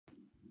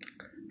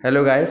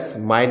Hello guys,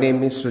 my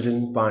name is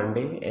Srijan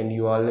Pandey and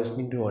you are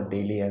listening to our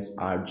daily as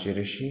RJ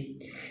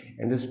Rishi.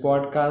 In this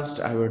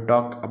podcast, I will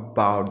talk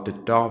about the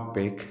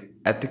topic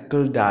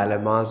ethical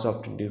dilemmas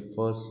of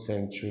 21st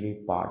century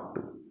part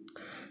 2.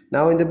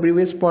 Now, in the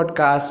previous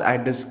podcast, I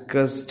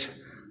discussed,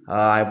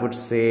 I would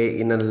say,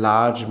 in a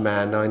large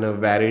manner, in a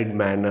varied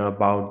manner,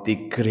 about the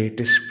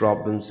greatest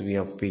problems we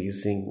are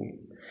facing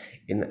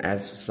in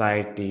as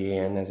society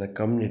and as a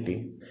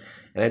community.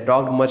 And I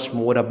talked much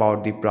more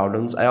about the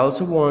problems. I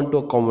also want to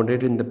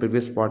accommodate in the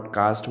previous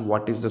podcast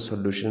what is the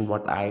solution,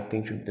 what I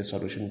think should be the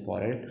solution for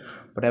it.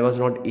 But I was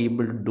not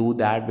able to do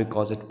that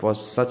because it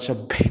was such a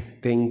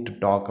big thing to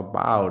talk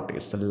about.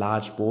 It's a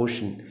large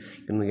portion.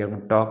 You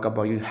have to talk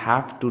about. You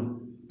have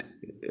to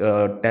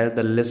tell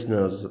the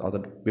listeners or the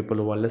people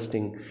who are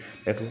listening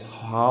that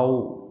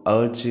how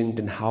urgent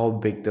and how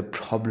big the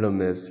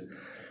problem is.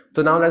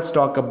 So now let's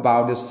talk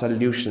about the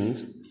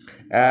solutions.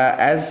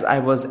 As I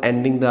was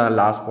ending the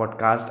last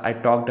podcast, I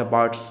talked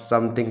about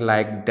something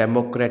like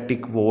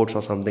democratic votes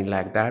or something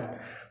like that.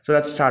 So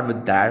let's start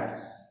with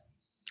that.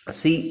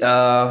 See,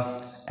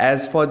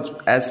 as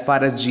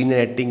far as gene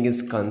editing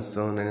is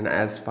concerned, and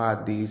as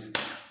far these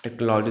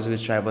technologies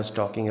which I was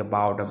talking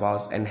about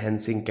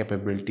enhancing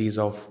capabilities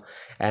of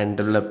and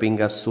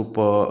developing a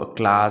super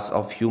class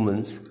of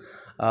humans,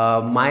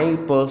 my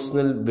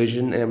personal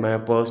vision and my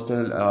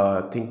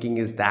personal thinking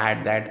is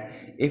that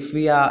if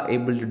we are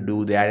able to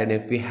do that, and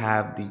if we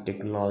have the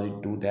technology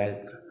to do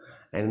that,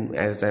 and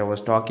as I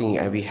was talking,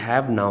 we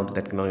have now the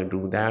technology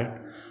to do that.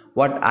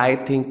 What I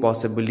think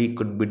possibly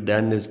could be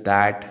done is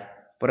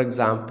that, for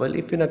example,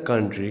 if in a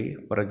country,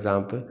 for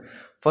example,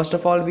 first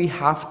of all, we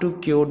have to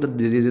cure the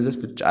diseases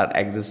which are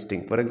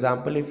existing. For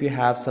example, if you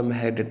have some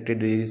hereditary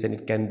disease and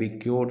it can be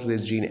cured through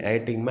this gene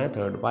editing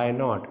method, why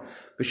not?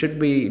 We should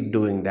be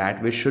doing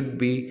that. We should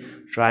be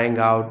trying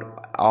out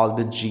all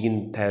the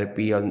gene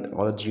therapy and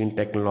all the gene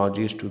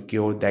technologies to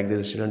cure the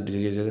existing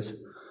diseases.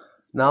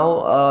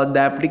 Now, the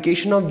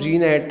application of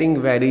gene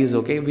editing varies.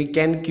 Okay, we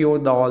can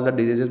cure all the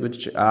diseases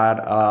which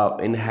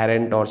are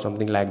inherent or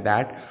something like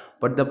that,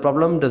 but the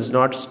problem does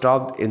not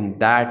stop in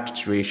that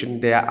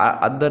situation. There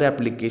are other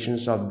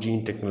applications of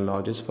gene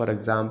technologies. For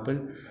example,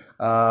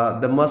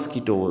 the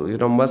mosquito.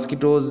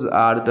 Mosquitoes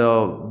are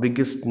the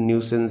biggest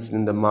nuisance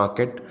in the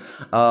market.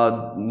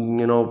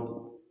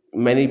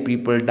 Many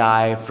people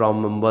die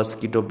from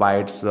mosquito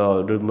bites,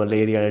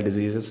 malarial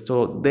diseases.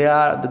 So they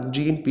are the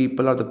gene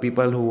people or the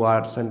people who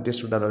are scientists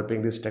who are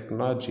developing this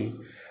technology.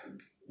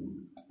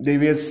 They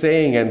were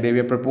saying and they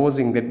were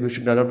proposing that we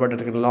should develop a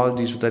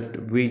technology so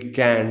that we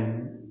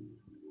can,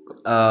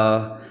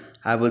 uh,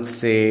 I would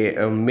say,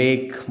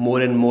 make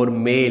more and more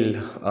male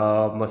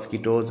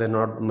mosquitoes and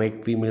not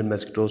make female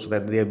mosquitoes so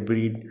that their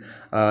breed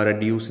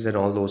reduces and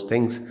all those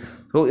things.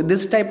 So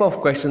this type of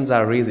questions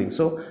are raising.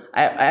 So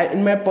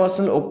in my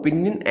personal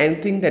opinion,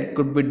 anything that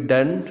could be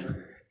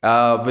done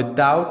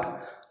without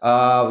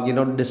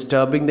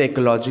disturbing the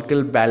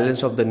ecological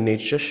balance of the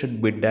nature should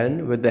be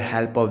done with the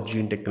help of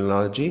gene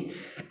technology.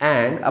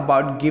 And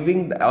about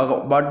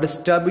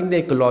disturbing the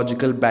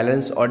ecological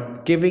balance or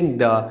giving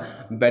the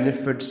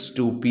benefits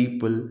to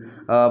people,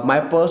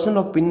 my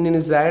personal opinion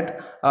is that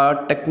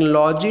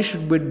technology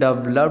should be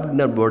developed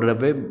in a broader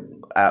way.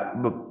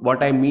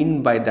 What I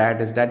mean by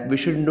that is that we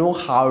should know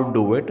how to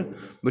do it.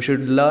 We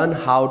should learn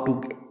how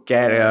to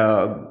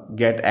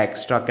get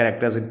extra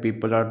characters in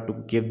people or to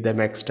give them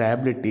extra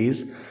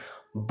abilities,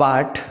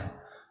 but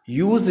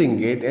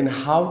using it and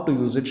how to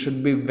use it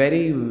should be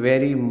very,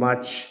 very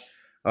much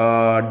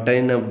done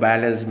in a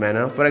balanced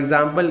manner. For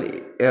example,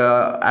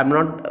 I'm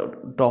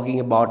not talking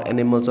about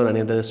animals or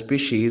any other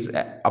species,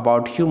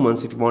 about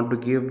humans. If you want to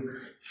give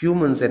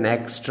humans an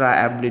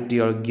extra ability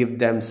or give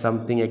them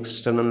something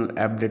external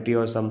ability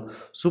or some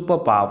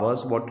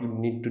superpowers, what you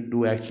need to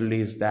do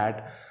actually is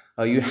that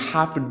you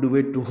have to do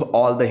it to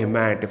all the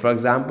humanity. For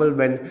example,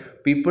 when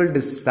people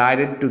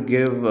decided to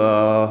give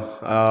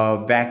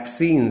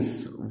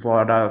vaccines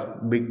for a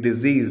big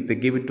disease, they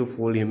give it to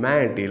full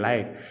humanity,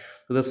 right?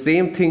 So the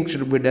same thing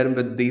should be done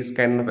with these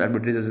kind of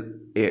abilities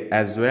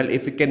as well.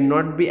 If it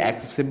cannot be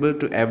accessible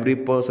to every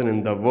person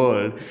in the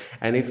world,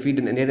 and if we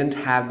didn't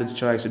have the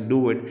choice to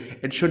do it,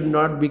 it should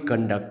not be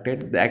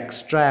conducted. The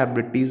extra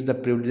abilities, the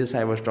privileges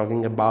I was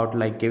talking about,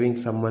 like giving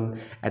someone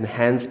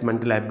enhanced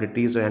mental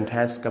abilities or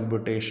enhanced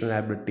computational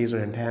abilities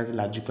or enhanced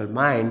logical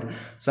mind,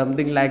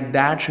 something like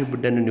that should be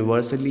done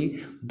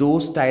universally.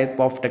 Those type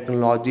of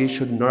technologies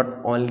should not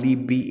only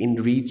be in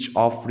reach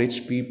of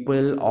rich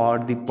people or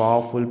the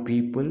powerful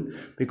people,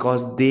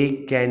 because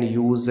they can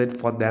use it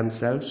for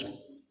themselves.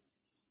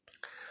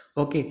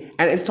 Okay,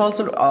 and it's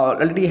also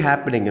already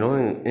happening,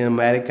 in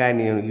America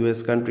and in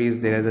US countries,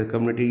 there is a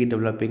community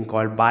developing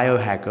called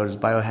biohackers.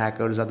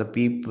 Biohackers are the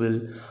people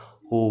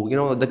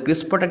who, the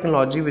CRISPR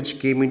technology which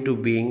came into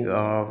being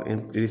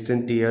in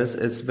recent years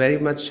is very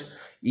much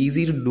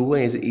easy to do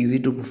and is easy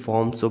to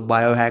perform. So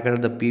biohackers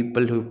are the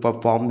people who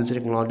perform these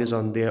technologies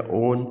on their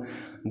own.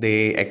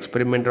 They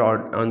experiment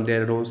on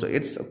their own. So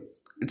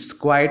it's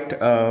quite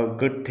a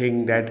good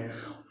thing that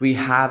we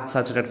have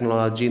such a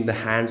technology in the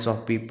hands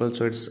of people.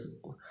 So it's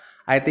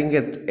I think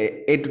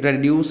it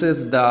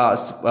reduces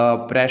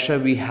the pressure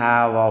we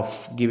have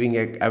of giving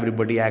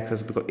everybody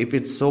access, because if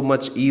it's so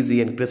much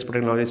easy and CRISPR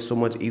technology is so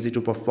much easy to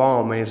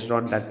perform and it's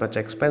not that much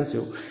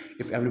expensive,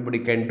 if everybody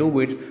can do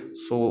it,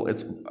 so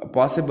it's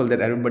possible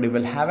that everybody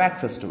will have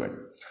access to it.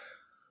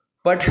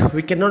 But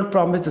we cannot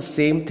promise the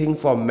same thing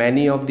for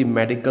many of the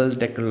medical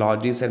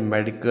technologies and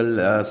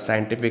medical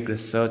scientific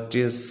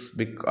researches,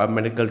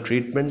 medical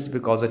treatments,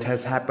 because it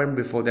has happened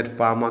before that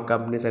pharma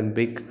companies and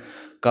big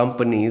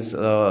companies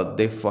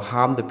they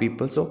harm the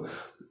people. So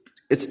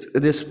it's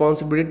the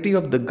responsibility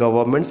of the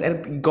governments,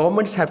 and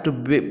governments have to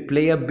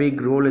play a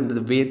big role in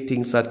the way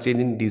things are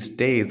changing these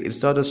days.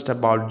 It's not just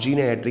about gene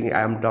editing,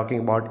 I am talking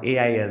about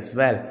AI as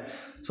well.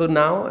 So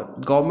now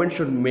government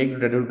should make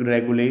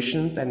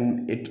regulations,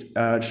 and it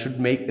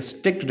should make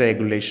strict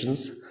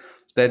regulations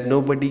that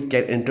nobody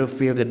can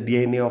interfere with the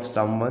DNA of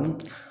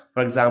someone.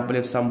 For example,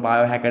 if some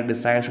biohacker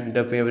decides to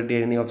interfere with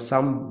DNA of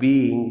some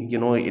being,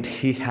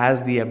 he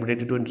has the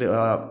ability to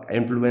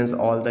influence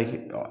all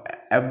the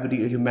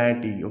every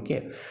humanity.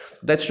 Okay,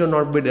 that should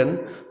not be done.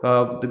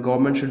 The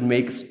government should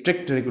make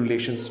strict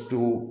regulations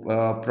to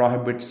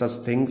prohibit such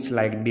things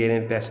like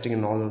DNA testing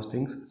and all those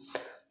things.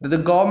 The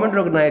government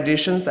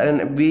organizations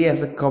and we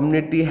as a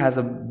community has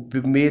a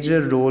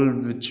major role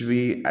which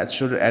we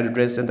should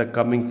address in the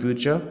coming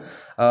future,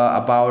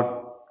 about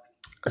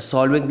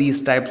solving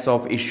these types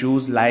of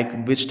issues,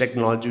 like which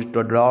technology to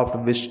adopt,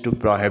 which to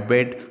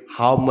prohibit,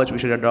 how much we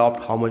should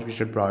adopt, how much we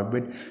should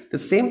prohibit. The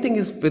same thing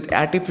is with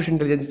artificial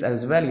intelligence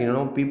as well.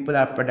 People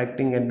are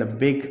predicting, and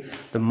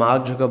the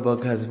Mark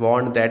Zuckerberg has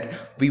warned that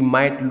we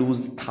might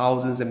lose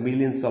thousands and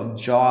millions of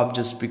jobs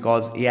just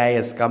because AI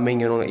is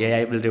coming.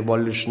 AI will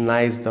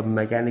revolutionize the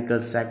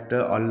mechanical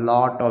sector. A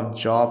lot of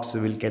jobs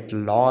will get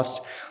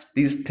lost.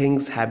 These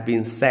things have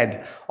been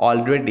said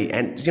already,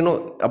 and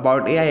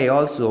about AI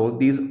also,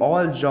 these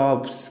all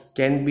jobs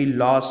can be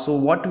lost. So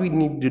what we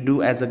need to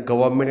do as a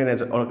government and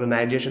as an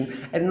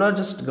organization, and not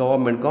just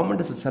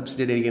government is a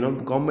subsidiary.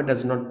 Government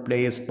does not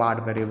play its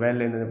part very well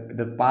in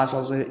the past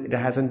also, it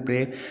hasn't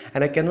played,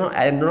 and I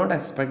am not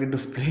expect it to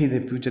play in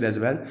the future as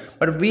well.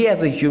 But we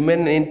as a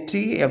human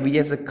entity, we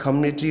as a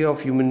community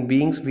of human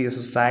beings, we as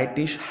a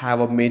society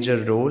have a major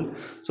role.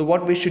 So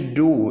what we should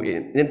do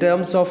in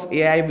terms of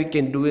AI, we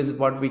can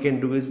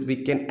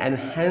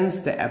enhance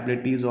the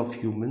abilities of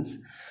humans.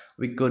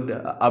 We could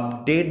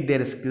update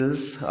their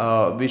skills.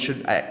 We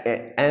should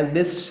and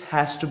this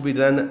has to be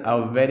done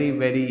a very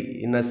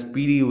in a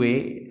speedy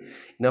way,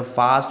 in a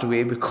fast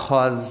way,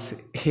 because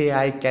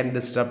AI can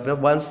disrupt.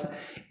 Once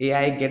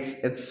AI gets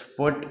its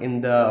foot in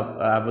the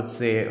I would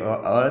say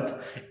earth,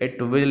 it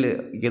will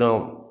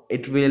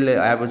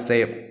I would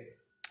say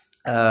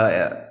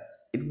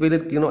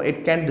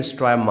it can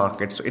destroy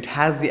markets. So it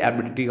has the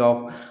ability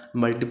of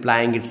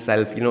multiplying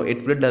itself.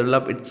 It will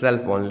develop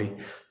itself only.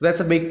 That's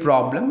a big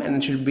problem, and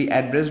it should be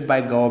addressed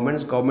by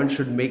governments. Government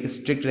should make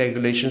strict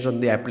regulations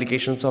on the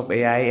applications of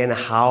AI and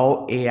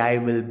how AI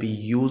will be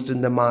used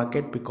in the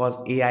market, because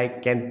AI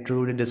can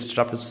truly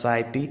disrupt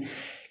society.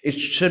 It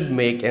should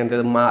make, and I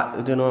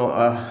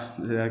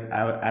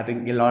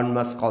think Elon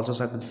Musk also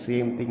said the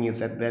same thing. He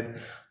said that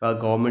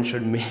government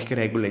should make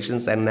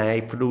regulations, and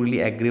I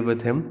truly agree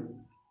with him.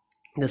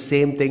 The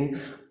same thing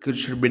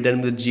should be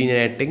done with gene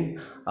editing.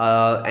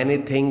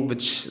 Anything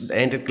which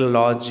any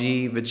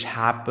technology which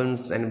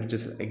happens and which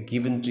is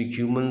given to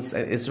humans,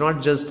 and it's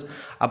not just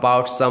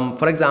about some.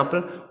 For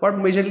example, what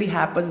majorly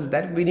happens is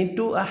that we need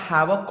to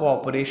have a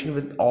cooperation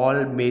with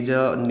all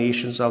major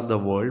nations of the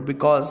world,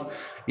 because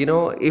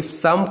if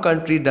some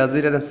country does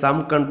it and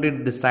some country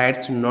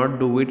decides to not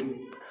do it,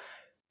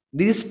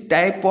 these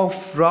type of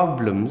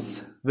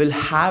problems will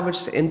have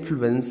its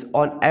influence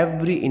on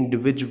every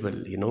individual.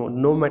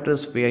 No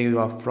matters where you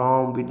are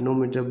from, with no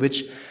matter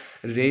which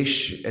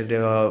race,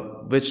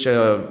 which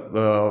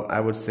I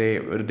would say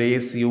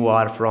race you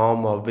are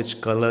from, or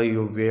which color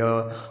you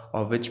wear,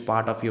 or which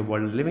part of your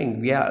world living.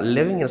 We are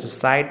living in a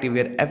society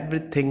where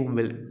everything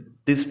will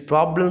these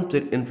problems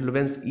will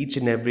influence each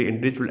and every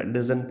individual. It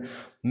doesn't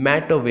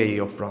matter where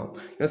you're from.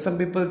 Some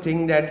people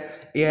think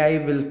that AI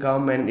will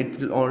come and it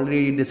will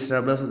only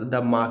disrupt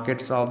the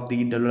markets of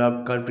the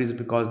developed countries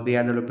because they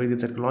are developing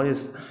these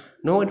technologies.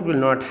 No, it will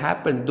not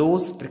happen.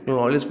 Those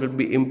technologies will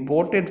be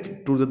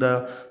imported to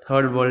the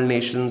third world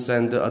nations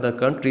and the other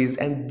countries,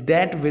 and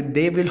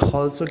they will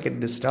also get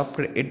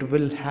disrupted. It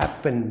will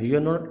happen. You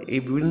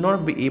will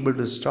not be able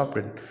to stop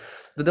it.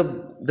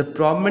 The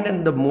prominent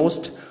and the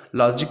most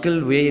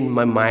logical way in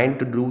my mind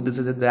to do this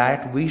is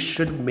that we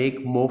should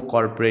make more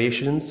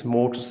corporations,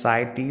 more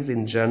societies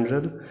in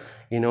general,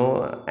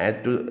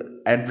 and to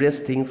address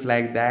things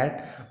like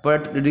that.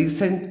 But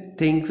recent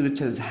things which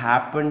has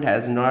happened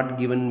has not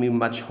given me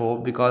much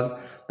hope, because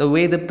the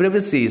way the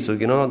privacy, so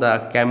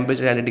the Cambridge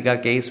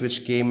Analytica case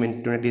which came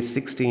in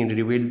 2016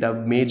 revealed the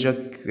major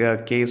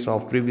case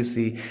of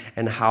privacy,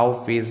 and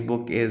how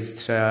Facebook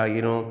is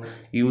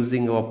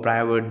using our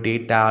private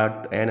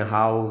data, and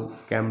how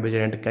Cambridge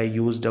Analytica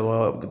used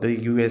the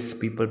US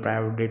people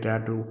private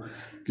data to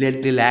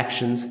little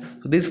actions.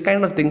 So these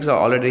kind of things are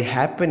already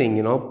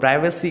happening.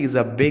 Privacy is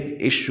a big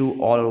issue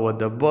all over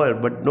the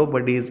world, but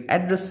nobody is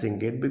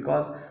addressing it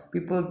because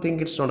people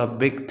think it's not a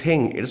big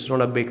thing. It's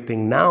not a big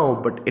thing now,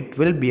 but it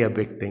will be a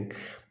big thing.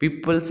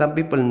 Some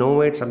people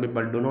know it, some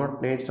people do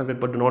not know it, some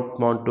people do not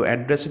want to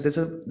address it.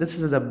 This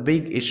is a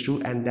big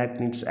issue, and that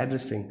needs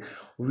addressing.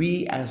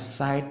 We as a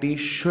society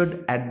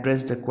should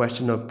address the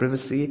question of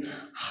privacy,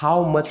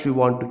 how much we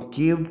want to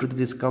give to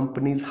these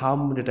companies, how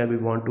much data we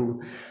want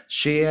to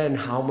share, and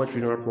how much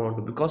we do not want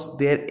to, because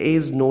there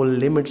is no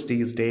limits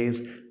these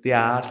days. They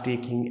are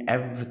taking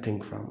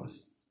everything from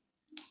us.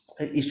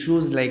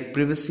 Issues like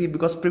privacy,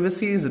 because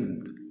privacy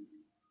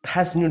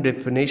has new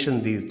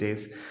definition these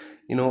days,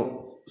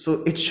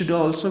 so it should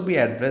also be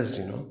addressed.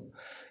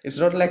 It's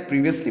not like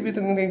previously. We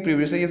thinking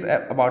previously is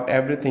about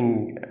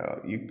everything.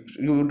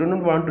 You do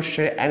not want to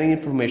share any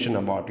information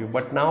about you,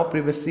 but now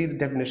privacy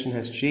definition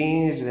has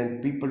changed,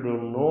 and people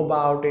don't know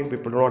about it.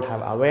 People do not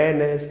have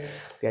awareness.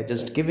 They are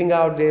just giving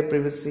out their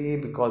privacy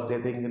because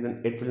they think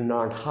it will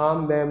not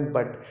harm them,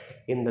 but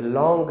in the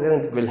long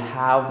run it will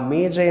have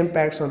major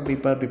impacts on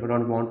people. People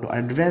don't want to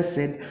address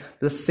it.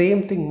 The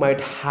same thing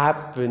might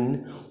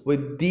happen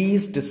with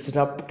these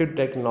disruptive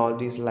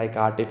technologies like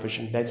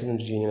artificial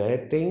intelligence, gene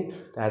editing.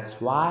 That's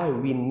why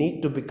we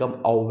need to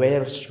become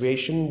aware of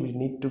situation. We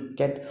need to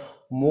get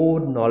more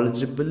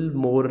knowledgeable,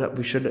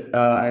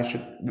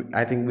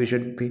 I think we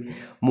should be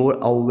more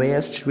aware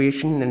of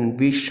situation, and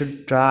we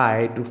should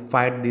try to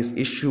fight these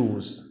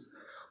issues.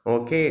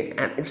 Okay,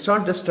 and it's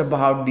not just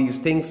about these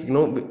things.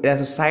 As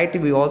a society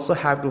we also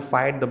have to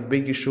fight the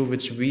big issue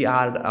which we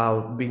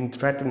are being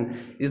threatened,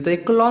 is the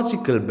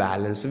ecological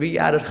balance. We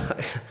are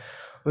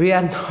we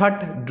are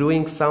not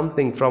doing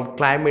something from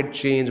climate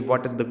change.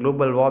 What is the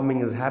global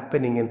warming is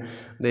happening, and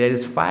there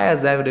is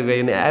fires everywhere.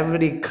 In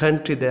every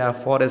country there are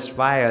forest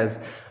fires.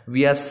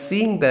 We are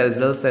seeing the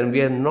results, and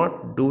we are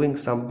not doing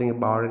something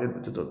about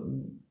it.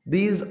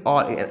 These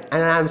are,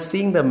 and I'm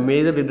seeing the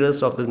major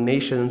leaders of the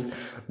nations,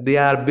 they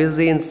are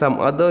busy in some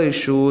other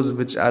issues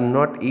which are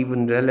not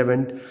even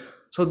relevant.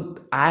 So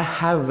I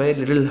have very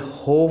little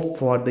hope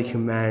for the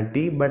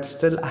humanity, but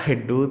still I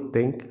do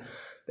think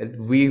that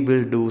we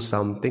will do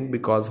something,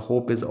 because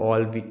hope is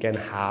all we can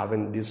have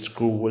in this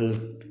cruel,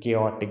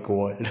 chaotic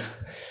world.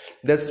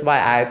 That's why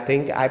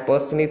I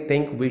personally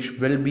think we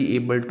will be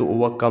able to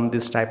overcome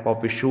this type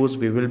of issues.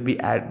 We will be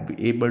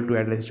able to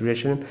address the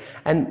situation.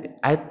 And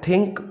I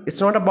think it's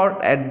not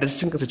about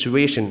addressing the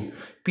situation.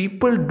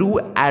 People do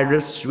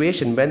address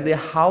situation when their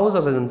house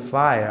is on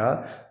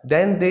fire.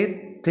 Then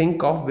they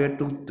think of where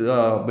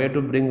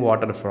to bring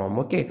water from.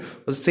 Okay,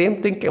 the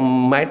same thing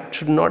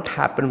should not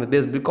happen with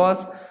this,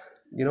 because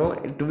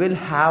it will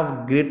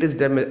have greatest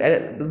damage.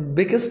 And the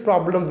biggest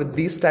problem with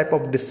these type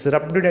of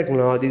disruptive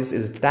technologies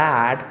is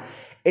that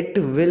it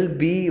will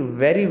be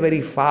very,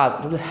 very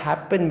fast. It will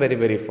happen very,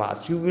 very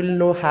fast. You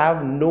will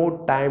have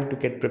no time to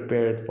get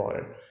prepared for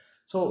it.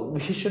 So we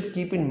should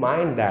keep in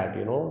mind that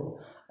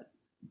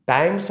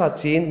times are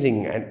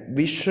changing, and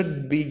we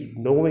should be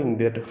knowing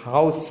that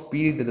how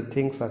speed the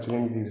things are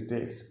changing these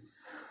days.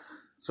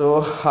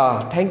 So,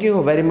 thank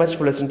you very much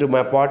for listening to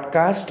my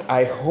podcast.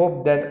 I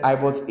hope that I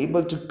was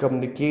able to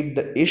communicate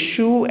the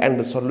issue and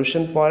the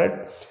solution for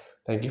it.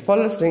 Thank you for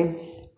listening.